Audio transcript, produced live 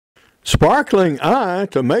Sparkling eye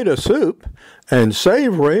tomato soup, and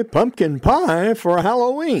savory pumpkin pie for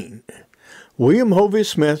Halloween. William Hovey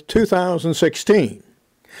Smith, 2016.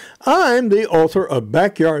 I'm the author of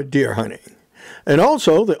Backyard Deer Hunting, and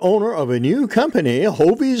also the owner of a new company,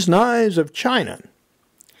 Hovey's Knives of China.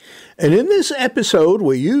 And in this episode,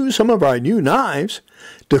 we use some of our new knives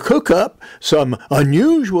to cook up some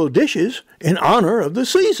unusual dishes in honor of the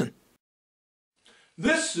season.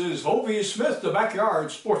 This is Hovey Smith, the Backyard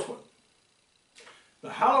Sportsman. The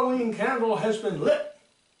Halloween candle has been lit,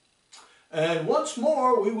 and once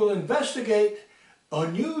more we will investigate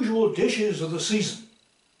unusual dishes of the season.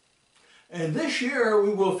 And this year we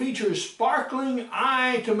will feature sparkling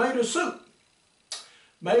eye tomato soup,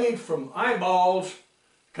 made from eyeballs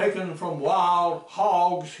taken from wild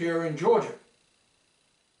hogs here in Georgia.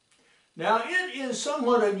 Now, it is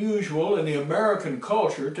somewhat unusual in the American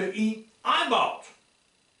culture to eat eyeballs.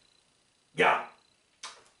 Yeah,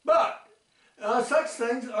 but such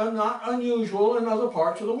things are not unusual in other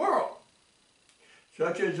parts of the world,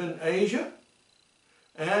 such as in Asia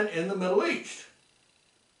and in the Middle East.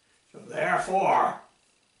 So therefore,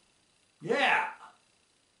 yeah,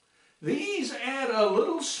 these add a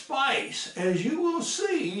little spice, as you will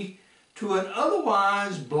see, to an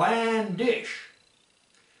otherwise bland dish,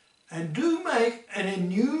 and do make an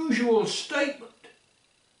unusual statement.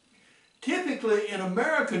 Typically in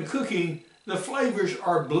American cooking, the flavors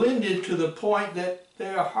are blended to the point that they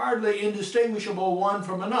are hardly indistinguishable one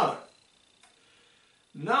from another.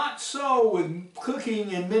 Not so with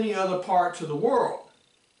cooking in many other parts of the world.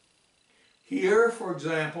 Here, for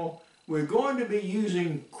example, we're going to be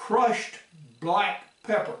using crushed black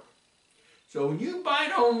pepper. So when you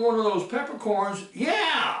bite on one of those peppercorns,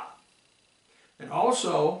 yeah! And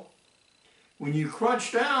also, when you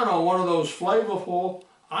crunch down on one of those flavorful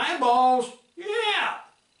eyeballs, yeah!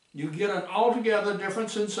 You get an altogether different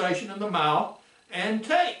sensation in the mouth and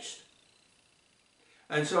taste.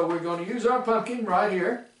 And so we're going to use our pumpkin right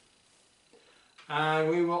here, and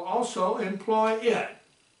we will also employ it.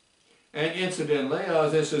 And incidentally,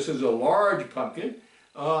 this is a large pumpkin.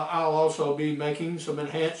 I'll also be making some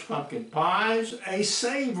enhanced pumpkin pies, a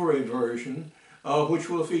savory version, which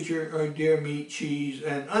will feature deer meat, cheese,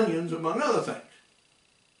 and onions, among other things.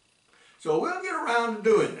 So we'll get around to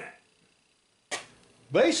doing that.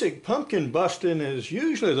 Basic pumpkin busting is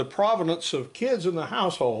usually the province of kids in the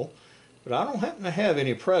household, but I don't happen to have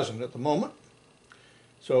any present at the moment.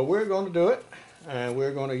 So we're going to do it, and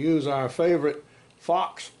we're going to use our favorite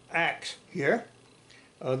fox axe here.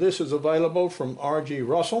 This is available from R.G.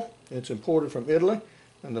 Russell. It's imported from Italy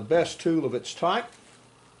and the best tool of its type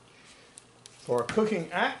for a cooking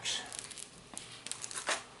axe.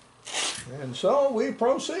 And so we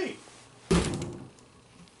proceed.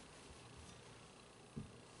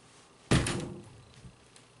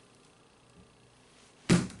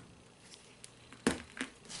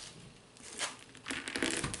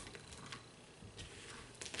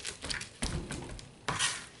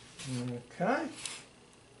 Okay.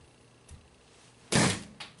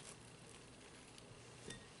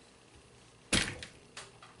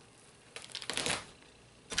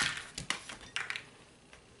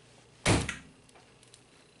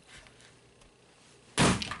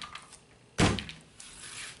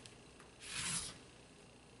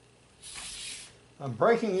 I'm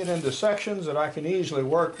breaking it into sections that I can easily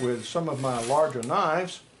work with some of my larger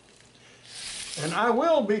knives. And I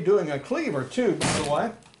will be doing a cleaver too, by the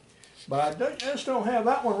way. But I just don't have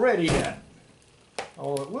that one ready yet.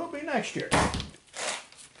 Oh, it will be next year.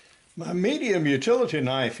 My medium utility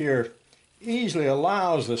knife here easily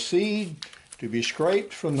allows the seed to be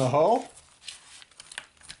scraped from the hull.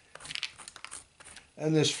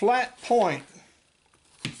 And this flat point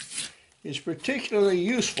is particularly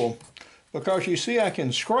useful because you see I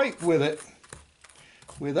can scrape with it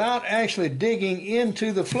without actually digging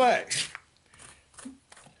into the flesh.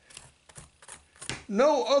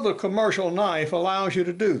 No other commercial knife allows you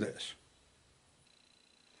to do this.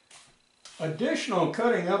 Additional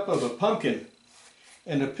cutting up of the pumpkin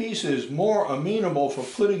into pieces more amenable for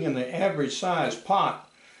putting in the average size pot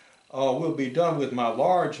will be done with my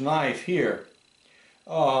large knife here.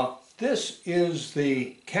 This is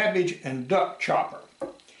the cabbage and duck chopper,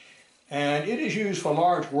 and it is used for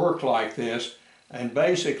large work like this, and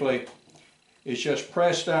basically it's just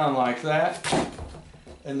pressed down like that,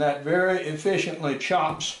 and that very efficiently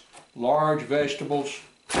chops large vegetables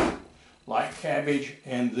like cabbage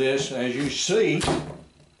and this, as you see,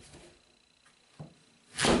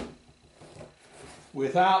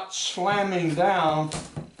 without slamming down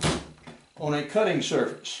on a cutting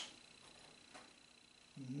surface.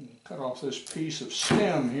 Cut off this piece of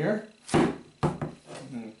stem here.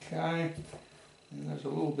 Okay, and there's a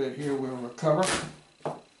little bit here we'll recover.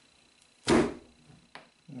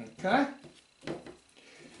 Okay,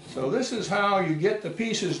 so this is how you get the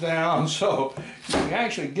pieces down so you can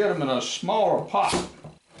actually get them in a smaller pot.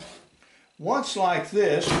 Once like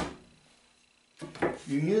this,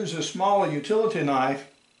 you can use a smaller utility knife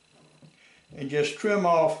and just trim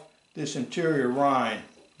off this interior rind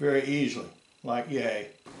very easily, like yay.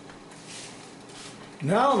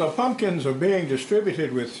 Now the pumpkins are being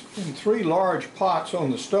distributed in 3 large pots on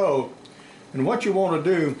the stove, and what you want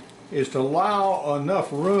to do is to allow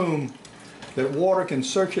enough room that water can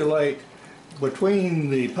circulate between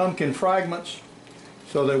the pumpkin fragments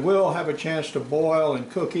so they will have a chance to boil and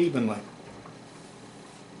cook evenly.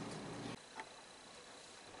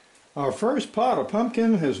 Our first pot of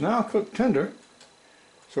pumpkin is now cooked tender,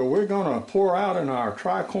 so we're going to pour out in our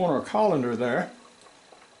tri-corner colander there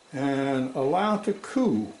and allow it to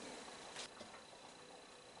cool.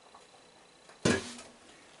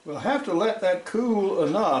 We'll have to let that cool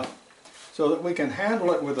enough so that we can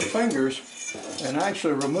handle it with the fingers and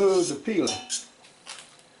actually remove the peeling.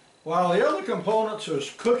 While the other components are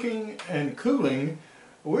cooking and cooling,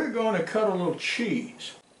 we're going to cut a little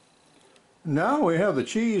cheese. Now we have the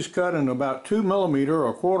cheese cut in about 2 millimeter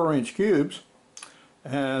or 1/4 inch cubes,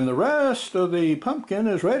 and the rest of the pumpkin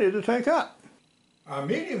is ready to take up. Our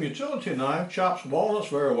medium utility knife chops walnuts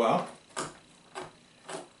very well,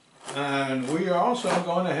 and we are also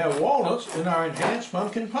going to have walnuts in our enhanced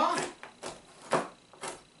pumpkin pie.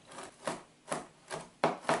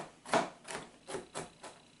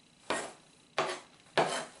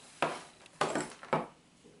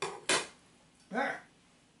 There,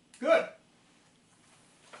 good.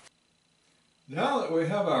 Now that we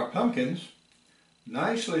have our pumpkins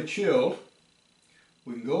nicely chilled,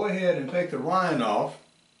 we can go ahead and take the rind off,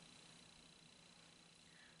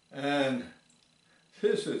 and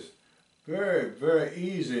this is very, very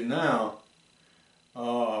easy now,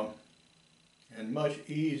 and much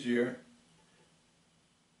easier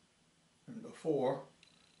than before.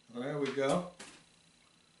 There we go.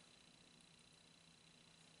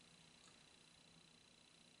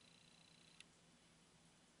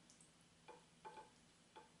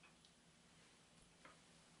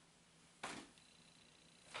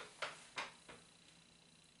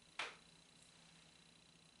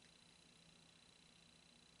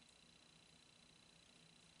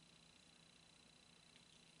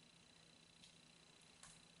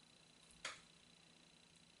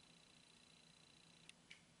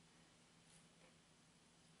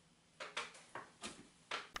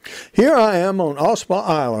 Here I am on Ospa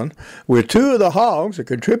Island with 2 of the hogs that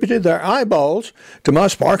contributed their eyeballs to my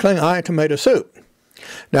sparkling eye tomato soup.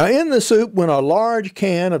 Now in the soup went a large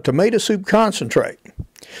can of tomato soup concentrate,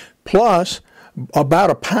 plus about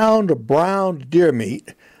 1 pound of browned deer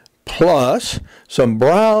meat, plus some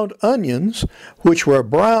browned onions, which were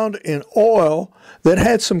browned in oil that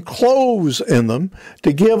had some cloves in them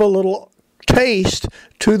to give a little taste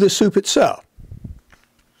to the soup itself.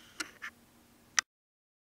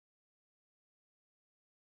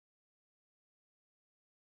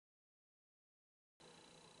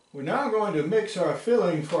 We're now going to mix our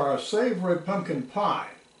filling for our savory pumpkin pie.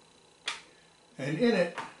 And in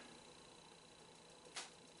it,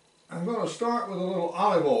 I'm going to start with a little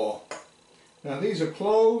olive oil. Now these are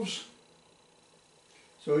cloves,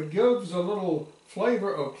 so it gives a little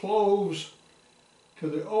flavor of cloves to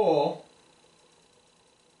the oil.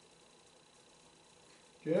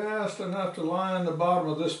 Just enough to line the bottom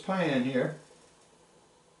of this pan here.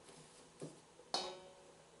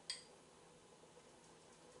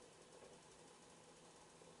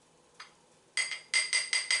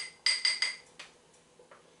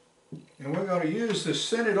 And we're going to use this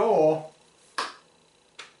scented oil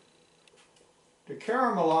to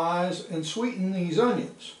caramelize and sweeten these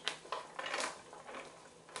onions.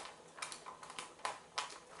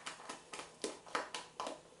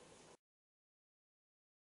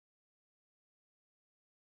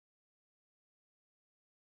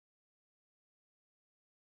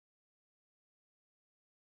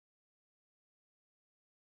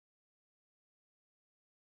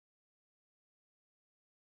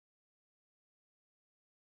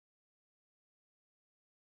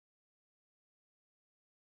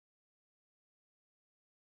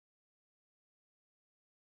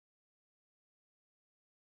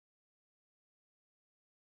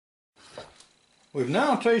 We've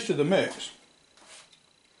now tasted the mix.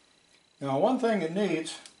 Now one thing it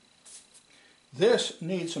needs, this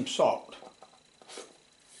needs some salt.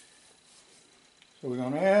 So we're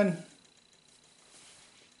going to add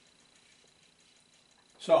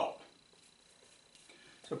salt.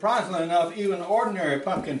 Surprisingly enough, even ordinary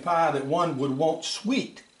pumpkin pie that one would want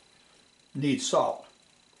sweet needs salt.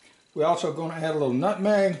 We're also going to add a little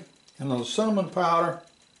nutmeg and a little cinnamon powder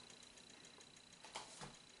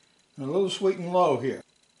and a little sweet and low here,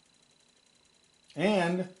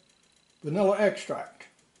 and vanilla extract.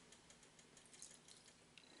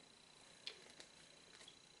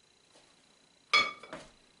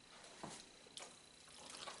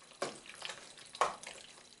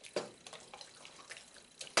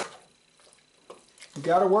 You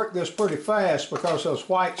got to work this pretty fast because those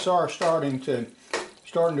whites are starting to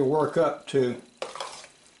work up to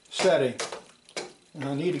setting, and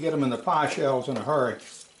I need to get them in the pie shells in a hurry.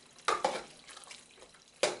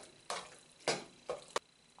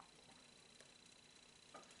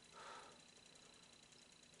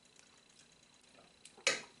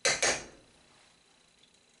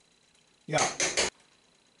 Yeah,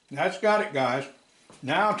 that's got it, guys.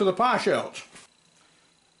 Now to the pie shells.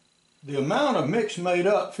 The amount of mix made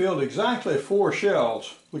up filled exactly 4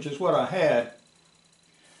 shells, which is what I had.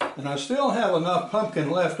 And I still have enough pumpkin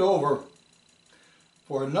left over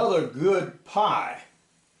for another good pie,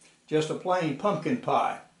 just a plain pumpkin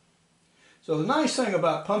pie. So the nice thing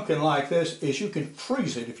about pumpkin like this is you can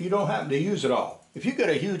freeze it if you don't happen to use it all. If you get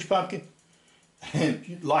a huge pumpkin,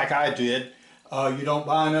 and like I did, you don't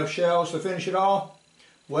buy enough shells to finish it all,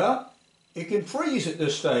 well, it can freeze at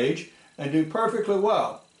this stage and do perfectly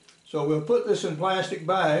well. So we'll put this in plastic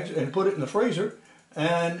bags and put it in the freezer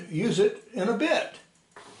and use it in a bit.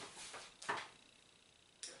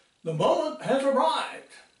 The moment has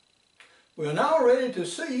arrived. We are now ready to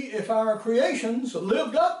see if our creations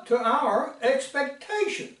lived up to our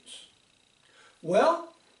expectations.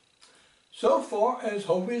 Well, so far as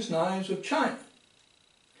Hovey's knives of China.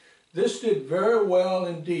 This did very well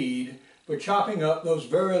indeed for chopping up those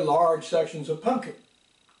very large sections of pumpkin.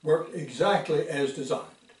 Worked exactly as designed.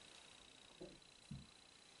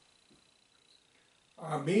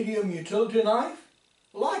 Our medium utility knife,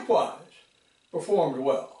 likewise, performed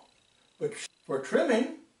well. But for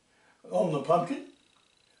trimming on the pumpkin,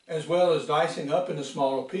 as well as dicing up into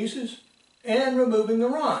smaller pieces and removing the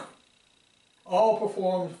rind, all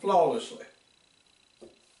performed flawlessly.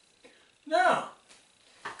 Now,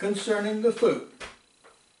 concerning the food,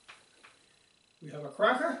 we have a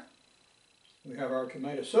cracker, we have our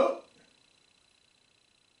tomato soup.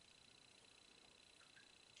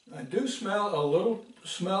 I do smell a little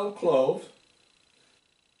smell of cloves.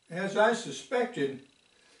 As I suspected,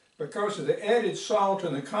 because of the added salt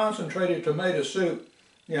in the concentrated tomato soup,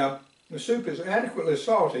 the soup is adequately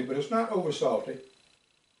salty, but it's not over salty.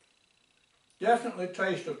 Definitely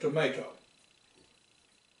taste of tomato.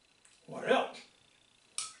 What else?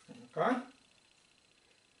 Okay.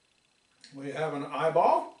 We have an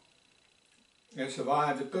eyeball. It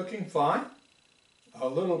survived the cooking fine. A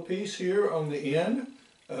little piece here on the end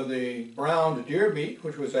of the browned deer meat,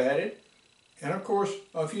 which was added, and of course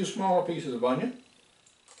a few smaller pieces of onion.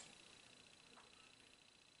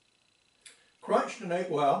 Crunched and ate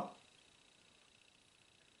well.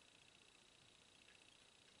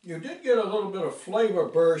 You did get a little bit of flavor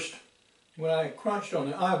burst when I crunched on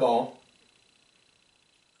the eyeball.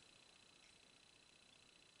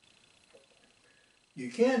 You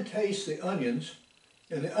can taste the onions,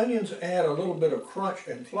 and the onions add a little bit of crunch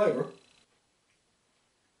and flavor.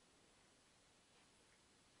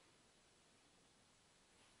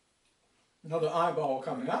 Another eyeball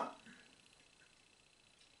coming up.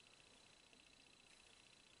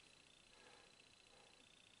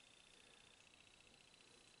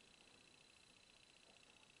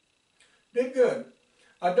 Did good.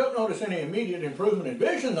 I don't notice any immediate improvement in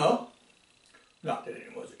vision though. Not that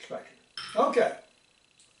anyone was expecting. Okay.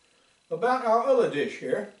 About our other dish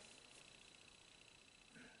here.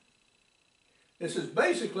 This is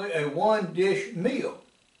basically a one-dish meal.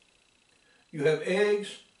 You have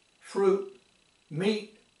eggs, fruit,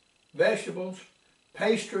 meat, vegetables,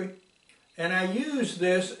 pastry, and I use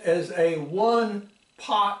this as a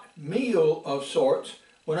one-pot meal of sorts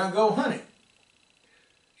when I go hunting.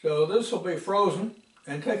 So this will be frozen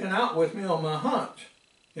and taken out with me on my hunt.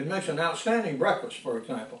 It makes an outstanding breakfast, for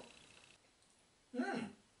example.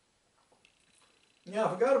 Yeah, I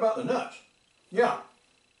forgot about the nuts. Yeah.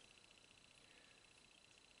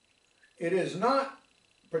 It is not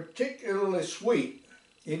particularly sweet,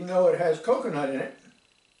 even though it has coconut in it,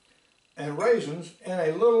 and raisins, and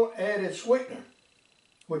a little added sweetener,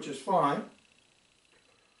 which is fine.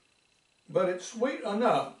 But it's sweet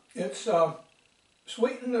enough. It's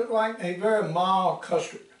sweetened like a very mild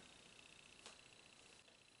custard.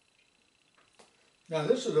 Now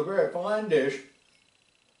this is a very fine dish.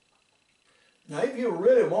 Now if you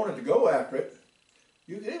really wanted to go after it,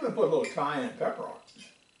 You can even put a little cayenne pepper on it.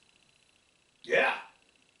 Yeah.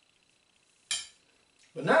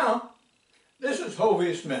 But now, this is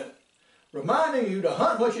Hovey Smith, reminding you to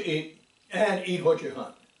hunt what you eat and eat what you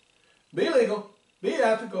hunt. Be legal, be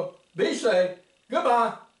ethical, be safe.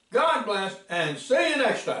 Goodbye, God bless, and see you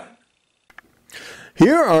next time.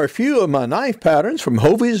 Here are a few of my knife patterns from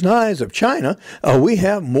Hovey's Knives of China. We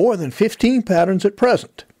have more than 15 patterns at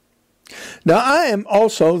present. Now, I am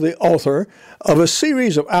also the author of a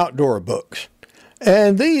series of outdoor books,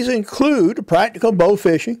 and these include practical bow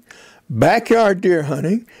fishing, backyard deer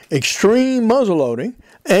hunting, extreme muzzleloading,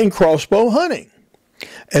 and crossbow hunting,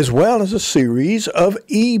 as well as a series of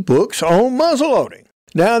e-books on muzzleloading.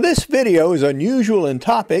 Now, this video is unusual in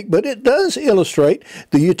topic, but it does illustrate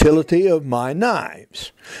the utility of my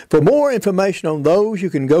knives. For more information on those, you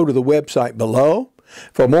can go to the website below.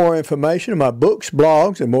 For more information on my books,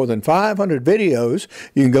 blogs, and more than 500 videos,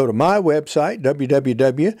 you can go to my website,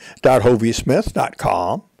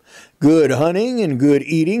 www.hoveysmith.com. Good hunting and good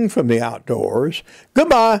eating from the outdoors.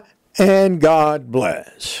 Goodbye, and God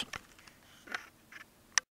bless.